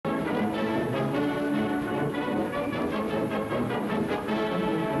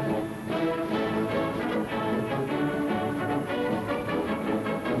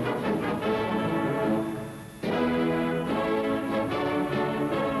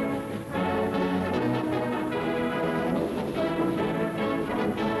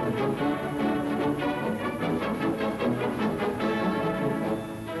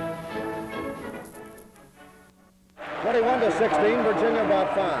to 16, Virginia by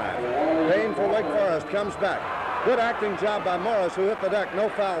 5. Payne for Wake Forest comes back. Good acting job by Morris, who hit the deck. No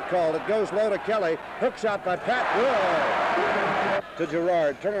foul called. It goes low to Kelly. Hook shot by Pat. Good. To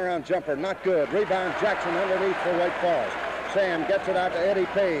Gerard. Turnaround jumper. Not good. Rebound Jackson underneath for Wake Forest. Sam gets it out to Eddie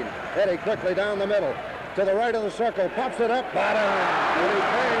Payne. Eddie quickly down the middle. To the right of the circle. Pops it up. Bottom. Eddie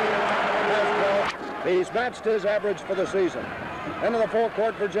Payne has 12. He's matched his average for the season. Into the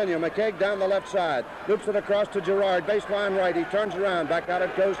forecourt, Virginia. McCaig down the left side. Loops it across to Gerard. Baseline right. He turns around. Back out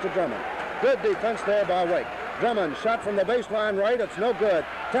it goes to Drummond. Good defense there by Wake. Drummond shot from the baseline right. It's no good.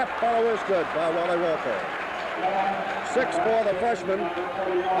 Tap follow is good by Wally Walker. 6 for the freshman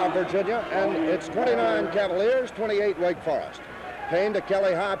of Virginia, and it's 29 Cavaliers, 28 Wake Forest. Payne to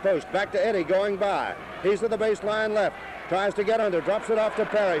Kelly, high post. Back to Eddie going by. He's to the baseline left. Tries to get under. Drops it off to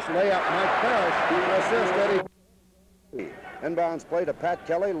Parrish. Layup. Mike Parrish. Assist Eddie. Inbounds play to Pat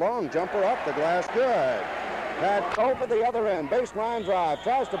Kelly. Long jumper up the glass. Good. Pat over the other end. Baseline drive.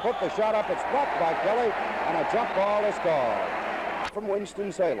 Tries to put the shot up. It's blocked by Kelly, and a jump ball is called from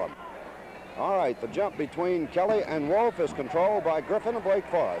Winston-Salem. All right, the jump between Kelly and Wolf is controlled by Griffin of Wake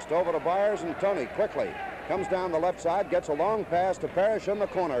Forest. Over to Byers and Tony quickly. Comes down the left side, gets a long pass to Parrish in the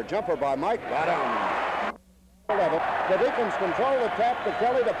corner. Jumper by Mike. Bottom. The Deacons control the tap to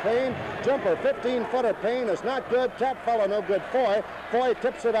Kelly to Payne. Jumper, 15-footer. Payne is not good. Tap fellow, no good. Foy. Foy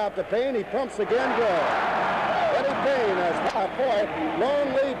tips it out to Payne. He pumps again. Good. Eddie Payne has Foy.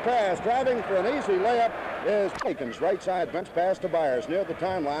 Long lead pass. Driving for an easy layup is Deacons. Right side bench pass to Byers near the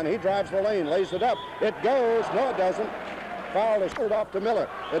timeline. He drives the lane, lays it up. It goes. No, it doesn't. Foul is put off to Miller.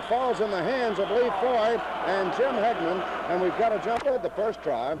 It falls in the hands of Lee Foy and Jim Hegman, and we've got a jumper at the first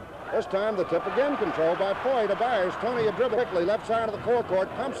try. This time the tip again controlled by Foy to Byers. Tony a dribble quickly, left side of the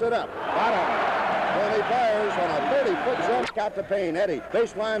forecourt, pumps it up. Bottom. Tony Byers on a 30-foot jump, got to Payne. Eddie,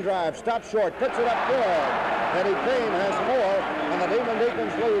 baseline drive, stops short, puts it up good. Eddie Payne has 4, and the Demon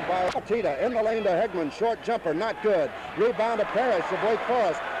Deacons lead by Tita in the lane to Hegman. Short jumper, not good. Rebound to Parrish of Wake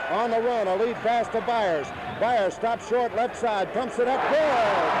Forest. On the run, a lead pass to Byers. Byers stops short, left side, pumps it up,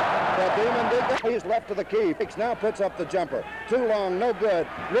 good. The Demon Deacon, he's left to the key. Fix now puts up the jumper. Too long, no good.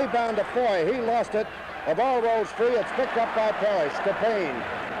 Rebound to Foy, he lost it. The ball rolls free, it's picked up by Parrish to Payne.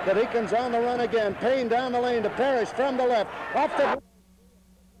 The Deacons on the run again. Payne down the lane to Parrish from the left. Off the...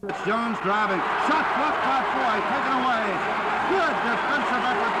 It's Jones driving. Shot blocked by Foy, taken away. Good defensive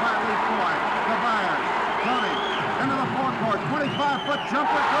effort by Lee Foy to Byers. Tony into the forecourt, 25-foot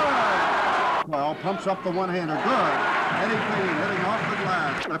jumper, good. Well, pumps up the one-hander, good. Eddie Payne hitting off the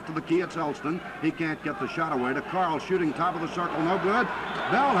glass. Left to the key, it's Elston. He can't get the shot away to Carl, shooting top of the circle, no good.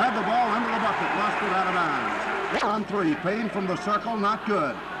 Bell had the ball into the bucket, lost it out of bounds. On 3, Payne from the circle, not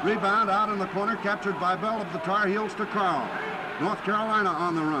good. Rebound out in the corner, captured by Bell of the Tar Heels to Carl. North Carolina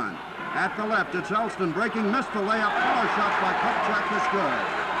on the run. At the left, it's Elston breaking, missed the layup. Follow shots by Kupchak is good.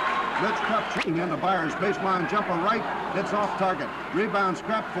 Rich Kupchak into Byers, baseline jumper right. It's off target. Rebound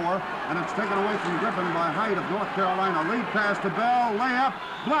scrap for, and it's taken away from Griffin by Hyde of North Carolina. Lead pass to Bell, layup,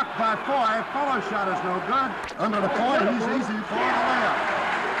 blocked by Foy. Follow shot is no good. Under the Foy, he's easy for the layup.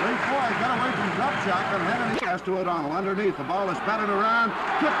 Lee Foy got away from Kupchak and had an pass to O'Donnell. Underneath, the ball is batted around,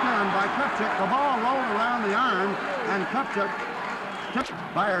 kicked in by Kupchak. The ball rolled around the iron, and Kupchak tipped.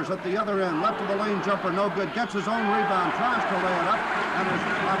 Byers at the other end, left of the lane jumper, no good. Gets his own rebound, tries to lay it up, and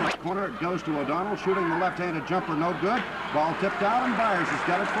there's a corner. It goes to O'Donnell, shooting the left-handed jumper, no good. Ball tipped out, and Byers has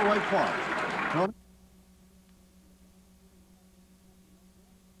got it for Wake Forest.